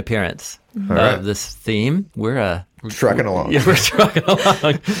the second appearance of this theme. We're trucking along. Yeah, we're trucking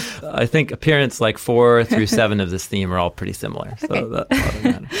along. I think appearance like 4 through 7 of this theme are all pretty similar.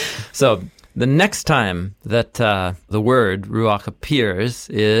 So the next time that the word ruach appears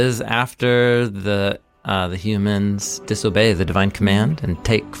is after the humans disobey the divine command and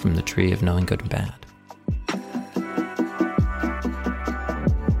take from the tree of knowing good and bad.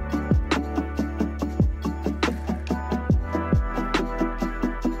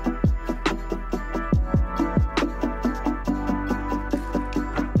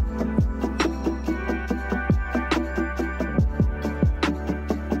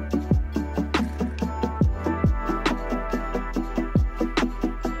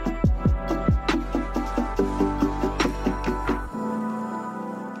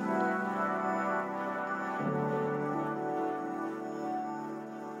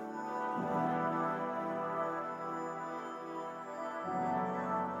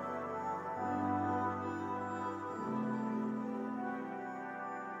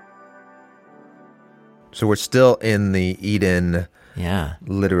 So we're still in the Eden Yeah.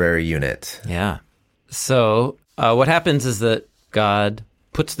 literary unit. Yeah. So what happens is that God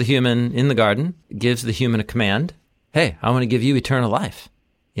puts the human in the garden, gives the human a command. Hey, I want to give you eternal life.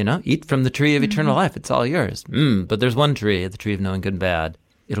 Eat from the tree of eternal life. It's all yours. But there's one tree, the tree of knowing good and bad.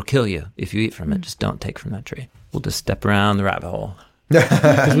 It'll kill you if you eat from it. Just don't take from that tree. We'll just step around the rabbit hole.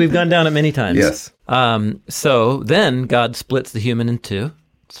 Because we've gone down it many times. Yes. So then God splits the human in two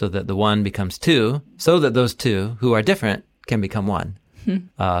so that the one becomes two, so that those two who are different can become one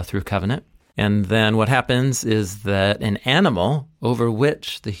through covenant. And then what happens is that an animal over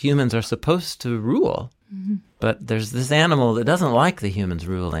which the humans are supposed to rule, but there's this animal that doesn't like the humans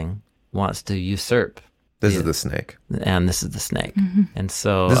ruling, wants to usurp. This is the snake. And this is the snake. And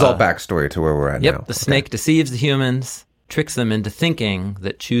so... This is all backstory to where we're at now. Yep, the snake deceives the humans, tricks them into thinking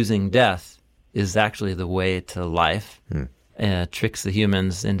that choosing death is actually the way to life, tricks the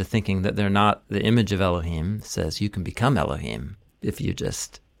humans into thinking that they're not the image of Elohim, says you can become Elohim if you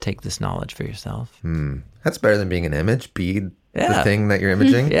just take this knowledge for yourself. That's better than being an image. Be the thing that you're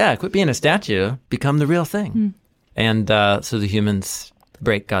imaging. Yeah, quit being a statue. Become the real thing. And so the humans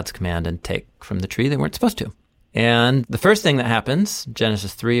break God's command and take from the tree they weren't supposed to. And the first thing that happens,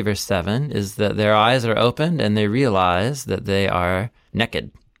 Genesis 3, verse 7, is that their eyes are opened and they realize that they are naked.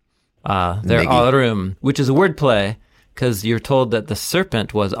 They're arum, which is a word play because you're told that the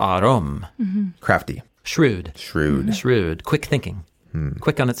serpent was arum. Crafty. Shrewd. Shrewd. Quick thinking.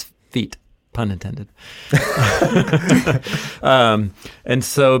 Quick on its feet. Pun intended. And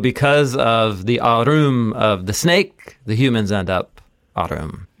so because of the arum of the snake, the humans end up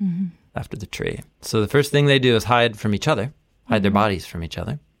arum after the tree. So the first thing they do is hide from each other, hide their bodies from each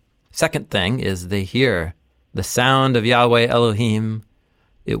other. Second thing is they hear the sound of Yahweh Elohim.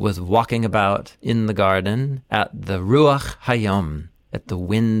 It was walking about in the garden at the Ruach Hayom, at the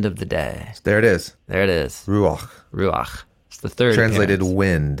wind of the day. There it is. Ruach. It's the third Translated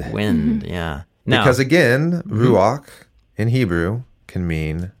appearance. wind. Yeah. Now, Because again, Ruach in Hebrew can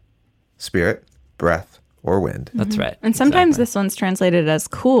mean spirit, breath, or wind. That's right. And sometimes this one's translated as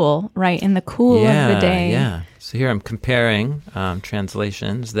cool, right? In the cool of the day. Yeah. So here I'm comparing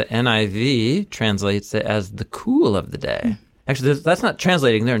translations. The NIV translates it as the cool of the day. Actually, that's not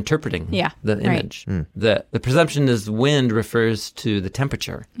translating. They're interpreting the image. The presumption is wind refers to the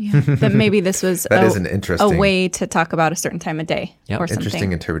temperature. That maybe this was That is an interesting... a way to talk about a certain time of day or something.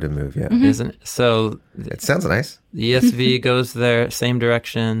 Interesting interpretive move, yeah. Isn't it? So It sounds nice. the ESV goes there, same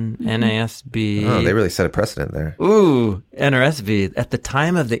direction. NASB. Oh, they really set a precedent there. Ooh, NRSV. At the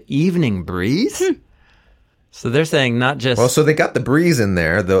time of the evening breeze? So they're saying not just... Well, so they got the breeze in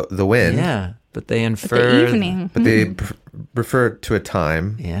there, the wind. Yeah, but they infer... The evening. But they refer to a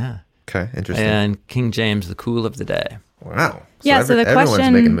time. Yeah. Okay, interesting. And King James, the cool of the day. Wow. So the everyone's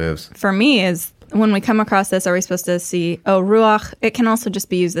question making moves. for me is, when we come across this, are we supposed to see, Ruach, it can also just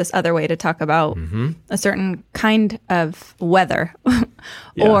be used this other way to talk about a certain kind of weather.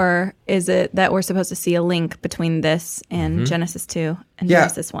 Or is it that we're supposed to see a link between this and Genesis 2 and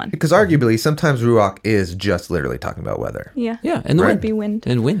Genesis 1? Because arguably, sometimes Ruach is just literally talking about weather. Yeah. Yeah, and the Or wind. it'd be wind.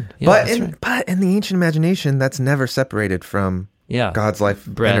 And wind. Yeah, But that's in the ancient imagination, that's never separated from God's life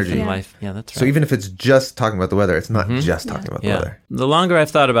breath energy. and life. Yeah, that's right. So even if it's just talking about the weather, it's not just talking about the weather. The longer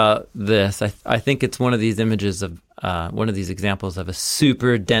I've thought about this, I think it's one of these images of, one of these examples of a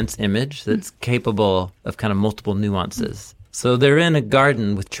super dense image that's capable of kind of multiple nuances. So they're in a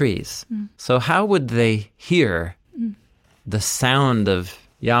garden with trees. So how would they hear the sound of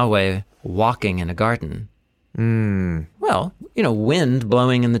Yahweh walking in a garden? Well, wind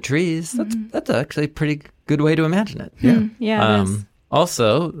blowing in the trees, that's actually a pretty good way to imagine it. Yeah. Yeah. It is.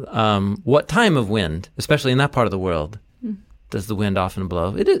 Also, what time of wind, especially in that part of the world, does the wind often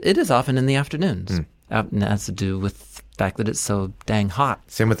blow? It is often in the afternoons. And it has to do with the fact that it's so dang hot.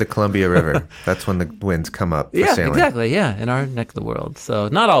 Same with the Columbia River. That's when the winds come up for sailing. Exactly. Yeah, in our neck of the world. So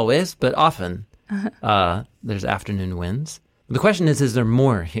not always, but often there's afternoon winds. The question is there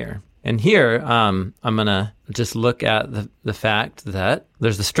more here? And here, I'm going to just look at the fact that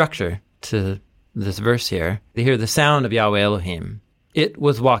there's a structure to this verse here. They hear the sound of Yahweh Elohim. It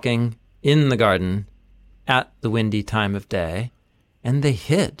was walking in the garden at the windy time of day, and they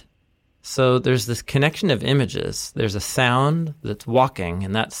hid. So there's this connection of images. There's a sound that's walking,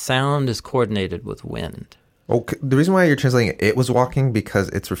 and that sound is coordinated with wind. Oh, the reason why you're translating it was walking, because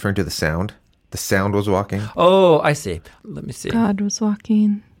it's referring to the sound. The sound was walking. Oh, I see. Let me see. God was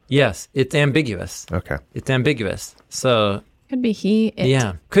walking. Yes, it's ambiguous. Okay. It's ambiguous. So... Could be he, it.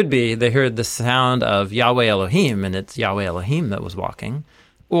 Yeah. Could be they heard the sound of Yahweh Elohim, and it's Yahweh Elohim that was walking.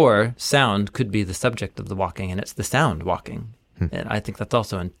 Or sound could be the subject of the walking, and it's the sound walking. And I think that's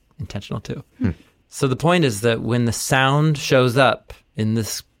also intentional too. So the point is that when the sound shows up in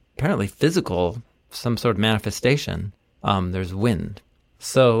this apparently physical, some sort of manifestation, there's wind.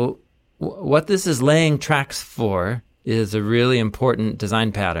 So what this is laying tracks for is a really important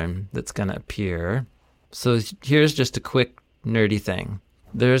design pattern that's going to appear. So here's just a quick nerdy thing.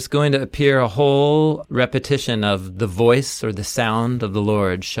 There's going to appear a whole repetition of the voice or the sound of the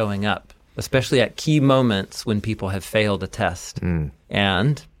Lord showing up, especially at key moments when people have failed a test.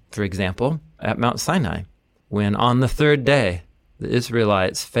 And, for example, at Mount Sinai, when on the third day, the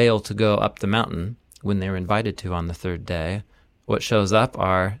Israelites fail to go up the mountain when they were invited to on the third day, what shows up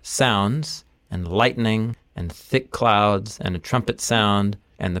are sounds and lightning and thick clouds and a trumpet sound,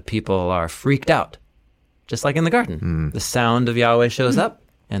 and the people are freaked out, just like in the garden. The sound of Yahweh shows up,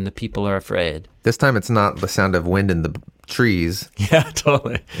 and the people are afraid. This time it's not the sound of wind in the trees. Yeah,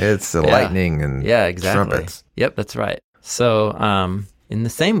 totally. It's the lightning and trumpets. Yep, that's right. So in the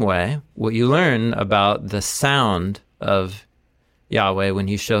same way, what you learn about the sound of Yahweh when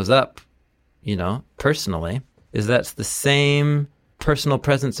he shows up, personally, is that's the same personal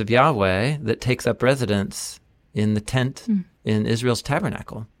presence of Yahweh that takes up residence in the tent in Israel's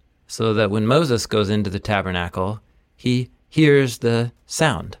tabernacle. So that when Moses goes into the tabernacle, he hears the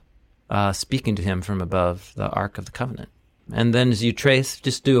sound speaking to him from above the Ark of the Covenant. And then as you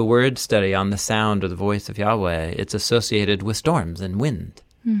just do a word study on the sound or the voice of Yahweh, it's associated with storms and wind.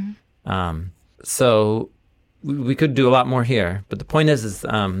 So we could do a lot more here, but the point is This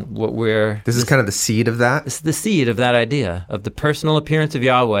is kind of the seed of that? This is the seed of that idea, of the personal appearance of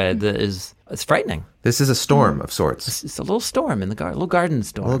Yahweh it's frightening. This is a storm of sorts. It's a little storm in the garden, a little garden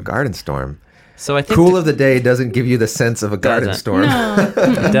storm. A little garden storm. So I think cool of the day doesn't give you the sense of a garden storm. No.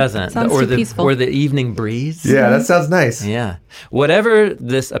 It doesn't. Sounds too peaceful. Or the evening breeze. Yeah, that sounds nice. Yeah. Whatever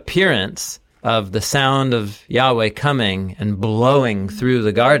this appearance of the sound of Yahweh coming and blowing through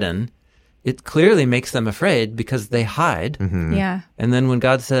the garden, it clearly makes them afraid because they hide. Yeah. And then when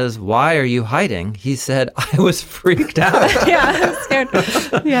God says, "Why are you hiding?" He said, "I was freaked out." Yeah, I'm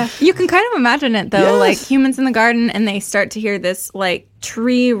scared. Yeah. You can kind of imagine it, though, like humans in the garden, and they start to hear this, like,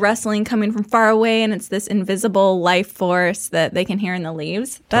 tree rustling coming from far away, and it's this invisible life force that they can hear in the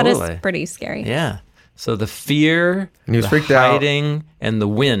leaves. That is pretty scary. Yeah. So the fear, and he was the freaked out, hiding, and the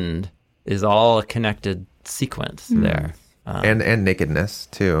wind is all a connected sequence there. And nakedness,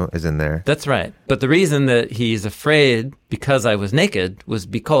 too, is in there. That's right. But the reason that he's afraid because I was naked was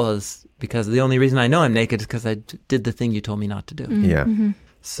because the only reason I know I'm naked is because I did the thing you told me not to do. Yeah.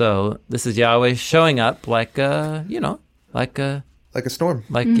 So this is Yahweh showing up like a storm.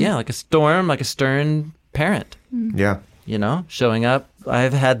 like a storm, like a stern parent. Yeah. Showing up.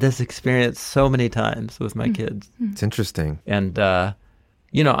 I've had this experience so many times with my kids. It's interesting. And,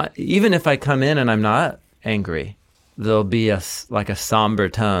 even if I come in and I'm not angry, there'll be a somber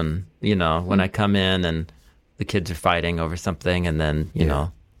tone, when I come in and the kids are fighting over something, and then,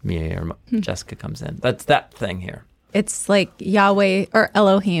 me or Jessica comes in. That's that thing here. It's like Yahweh or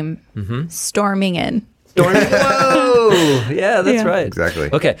Elohim storming in. Whoa! Yeah, that's right. Exactly.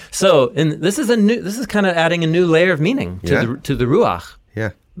 Okay, so this is kind of adding a new layer of meaning to the Ruach.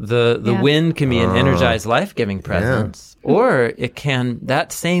 Yeah. The wind can be an energized, life-giving presence, or it can,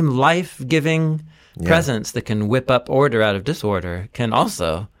 that same life-giving presence that can whip up order out of disorder can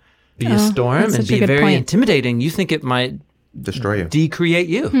also be a storm and be very intimidating. You think it might destroy you, decreate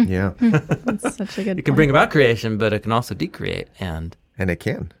you. Yeah. That's such a good It can bring about creation, but it can also decreate. And it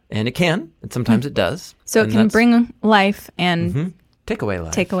can. And sometimes it does. So it can bring life and take away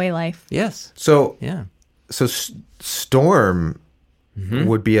life. Take away life. Yes. So storm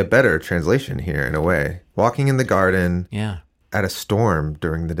would be a better translation here in a way. Walking in the garden at a storm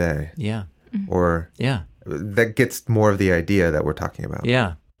during the day. Yeah. Or that gets more of the idea that we're talking about.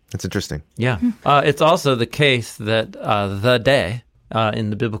 Yeah. It's interesting. Yeah. It's also the case that the day in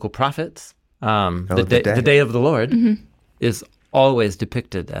the biblical prophets, the day of the Lord is always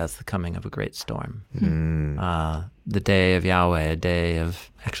depicted as the coming of a great storm. The day of Yahweh, a day of...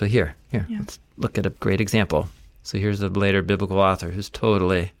 Actually, here. Let's look at a great example. So here's a later biblical author who's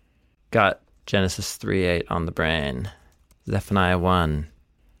totally got Genesis 3:8 on the brain. Zephaniah 1.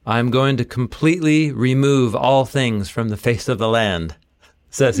 I'm going to completely remove all things from the face of the land,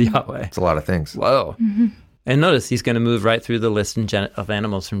 says Yahweh. It's a lot of things. Whoa. And notice he's going to move right through the list of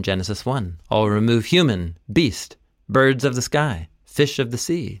animals from Genesis 1. I'll remove human, beast, birds of the sky, fish of the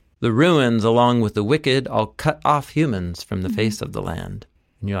sea. The ruins along with the wicked, I'll cut off humans from the face of the land.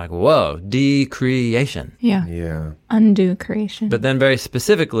 And you're like, whoa, decreation. Yeah. Undo creation. But then very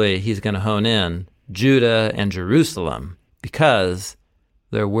specifically, he's going to hone in Judah and Jerusalem because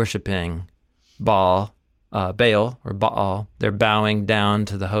they're worshiping Baal Baal or Baal. They're bowing down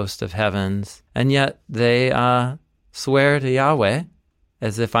to the host of heavens, and yet they swear to Yahweh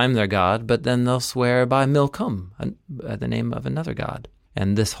as if I'm their God, but then they'll swear by Milcom, the name of another god.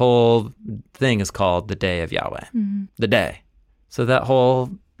 And this whole thing is called the Day of Yahweh, the day. So that whole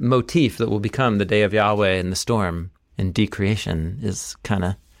motif that will become the Day of Yahweh in the storm and decreation is kind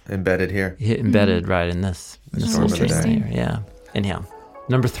of embedded here. Embedded right in this storm little of the day. here. Yeah. Anyhow,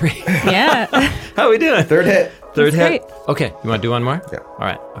 number 3. Yeah. How are we doing? Third hit. Third That's hit. great. Okay. You want to do one more? Yeah. All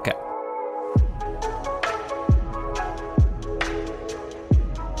right. Okay.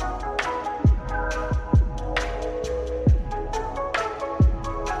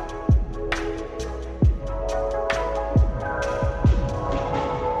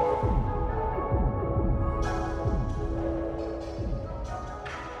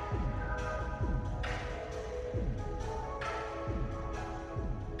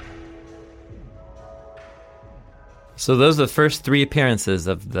 So those are the first 3 appearances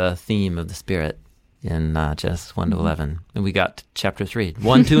of the theme of the Spirit in Genesis 1 to 11. And we got to chapter 3,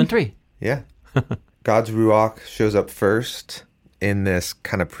 1, 2, and 3. Yeah. God's Ruach shows up first in this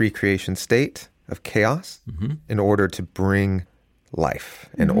kind of pre-creation state of chaos in order to bring life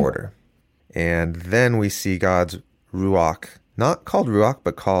and order. And then we see God's Ruach, not called Ruach,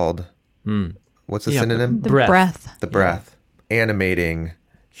 but called, what's the synonym? The breath. The breath, animating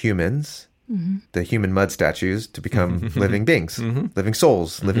humans, the human mud statues, to become living beings, living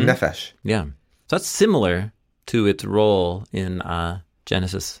souls, living nefesh. Yeah. So that's similar to its role in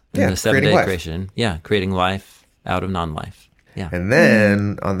Genesis, in the 7th creating day life. creation. Yeah, creating life out of non-life. Yeah. And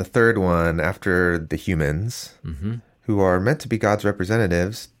then on the third one, after the humans, who are meant to be God's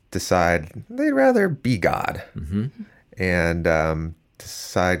representatives, decide they'd rather be God and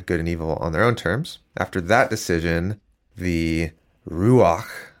decide good and evil on their own terms. After that decision, the Ruach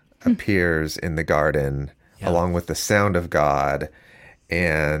appears in the garden along with the sound of God.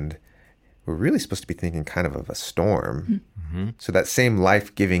 And we're really supposed to be thinking kind of a storm. So that same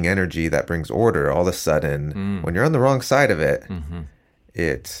life-giving energy that brings order, all of a sudden, when you're on the wrong side of it,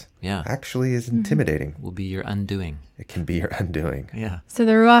 it actually is intimidating. Will be your undoing. It can be your undoing. Yeah. So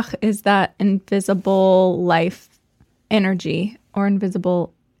the Ruach is that invisible life energy or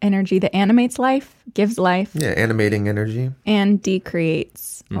invisible energy that animates life, gives life, Yeah, animating energy. and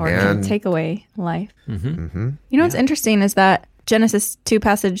decreates or And- can take away life. You know what's interesting is that Genesis 2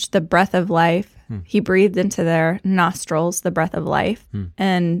 passage, the breath of life, he breathed into their nostrils the breath of life.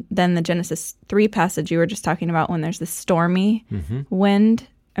 And then the Genesis 3 passage you were just talking about, when there's this stormy wind,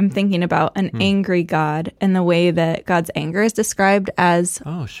 I'm thinking about an angry God and the way that God's anger is described as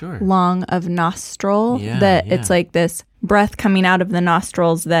Oh, sure. long of nostril, Yeah, that yeah. it's like this breath coming out of the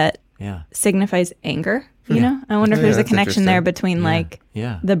nostrils that Yeah. signifies anger. You know, I wonder if there's a that's connection there interesting. between like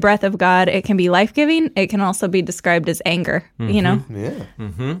Yeah. the breath of God. It can be life-giving. It can also be described as anger, you know?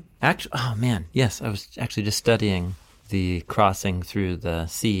 Yeah. Actually, oh man, yes, I was actually just studying the crossing through the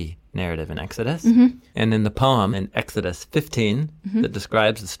sea narrative in Exodus. And in the poem in Exodus 15 that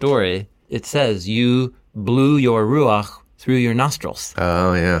describes the story, it says, you blew your ruach through your nostrils.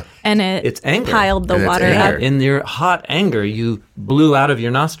 Oh, yeah. And it It's anger. piled the And it's water anger. up. In your hot anger, you blew out of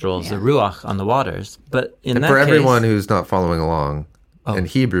your nostrils the ruach on the waters. But in And that for case, everyone who's not following along, in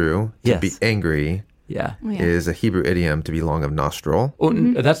Hebrew, to Yes. be angry yeah. is a Hebrew idiom to be long of nostril. Oh,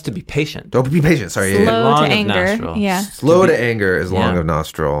 that's to be patient. Don't be patient, sorry. Slow long to of anger. nostril. Yeah. Slow to anger is long Yeah. of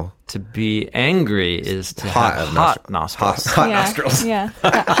nostril. To be angry is to Hot have of hot nostril. nostrils. Hot yeah. nostrils. Yeah.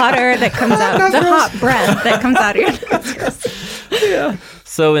 The hot air that comes out, the hot breath that comes out of your nostrils.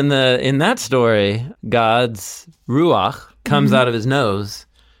 So in that story, God's ruach comes out of his nose,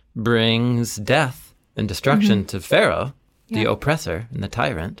 brings death and destruction to Pharaoh, the oppressor and the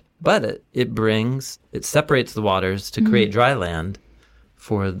tyrant. But it separates the waters to create dry land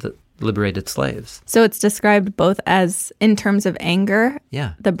for the liberated slaves. So it's described both as in terms of anger.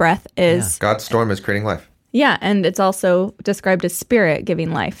 Yeah. The breath is, God's storm is creating life. and it's also described as spirit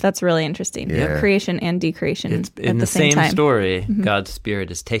giving life. That's really interesting. Yeah. Creation and decreation It's at in the same same time. story, God's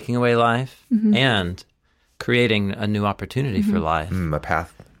spirit is taking away life and creating a new opportunity for life. A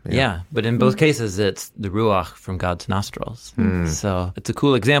path. Yeah, but in both cases, it's the ruach from God's nostrils. So it's a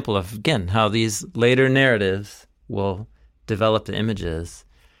cool example of, again, how these later narratives will develop the images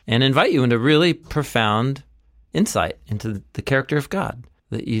and invite you into really profound insight into the character of God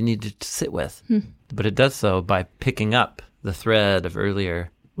that you need to sit with. But it does so by picking up the thread of earlier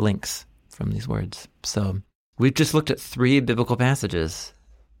links from these words. So we've just looked at 3 biblical passages.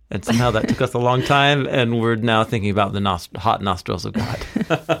 And somehow that took us a long time, and we're now thinking about the hot nostrils of God.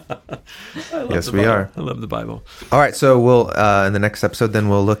 Yes, we are. I love the Bible. All right, so we'll in the next episode, then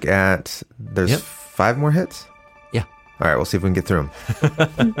we'll look at there's Yep. 5 more hits? Yeah. All right, we'll see if we can get through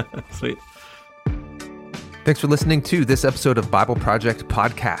them. Sweet. Thanks for listening to this episode of Bible Project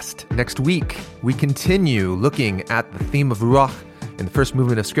Podcast. Next week, we continue looking at the theme of Ruach in the first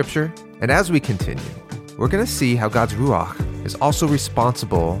movement of Scripture. And as we continue, we're going to see how God's Ruach is also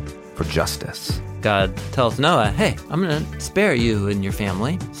responsible for justice. God tells Noah, hey, I'm going to spare you and your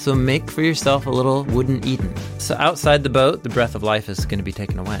family, so make for yourself a little wooden Eden. So outside the boat, the breath of life is going to be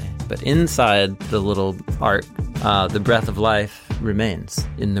taken away. But inside the little ark, the breath of life remains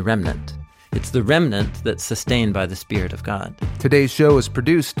in the remnant. It's the remnant that's sustained by the Spirit of God. Today's show is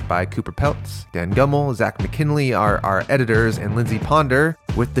produced by Cooper Peltz, Dan Gummel, Zach McKinley are our editors, and Lindsay Ponder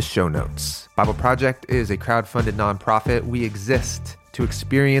with the show notes. Bible Project is a crowd-funded nonprofit. We exist to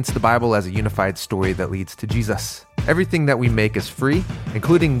experience the Bible as a unified story that leads to Jesus. Everything that we make is free,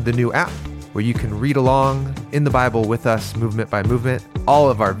 including the new app, where you can read along in the Bible with us, movement by movement. All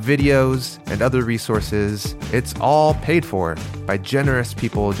of our videos and other resources, it's all paid for by generous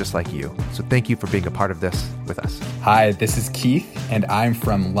people just like you. So thank you for being a part of this with us. Hi, this is Keith, and I'm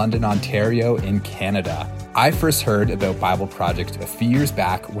from London, Ontario in Canada. I first heard about Bible Project a few years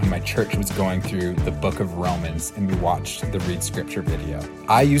back when my church was going through the book of Romans and we watched the Read Scripture video.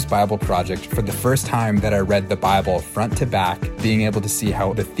 I used Bible Project for the first time that I read the Bible front to back, being able to see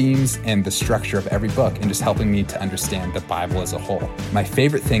how the themes and the structure of every book and just helping me to understand the Bible as a whole. My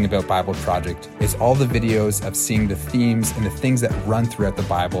favorite thing about Bible Project is all the videos of seeing the themes and the things that run throughout the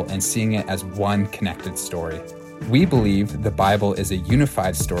Bible and seeing it as one connected story. We believe the Bible is a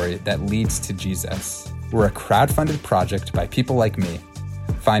unified story that leads to Jesus. We're a crowd-funded project by people like me.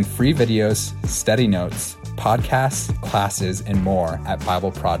 Find free videos, study notes, podcasts, classes, and more at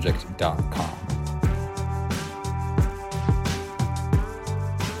BibleProject.com.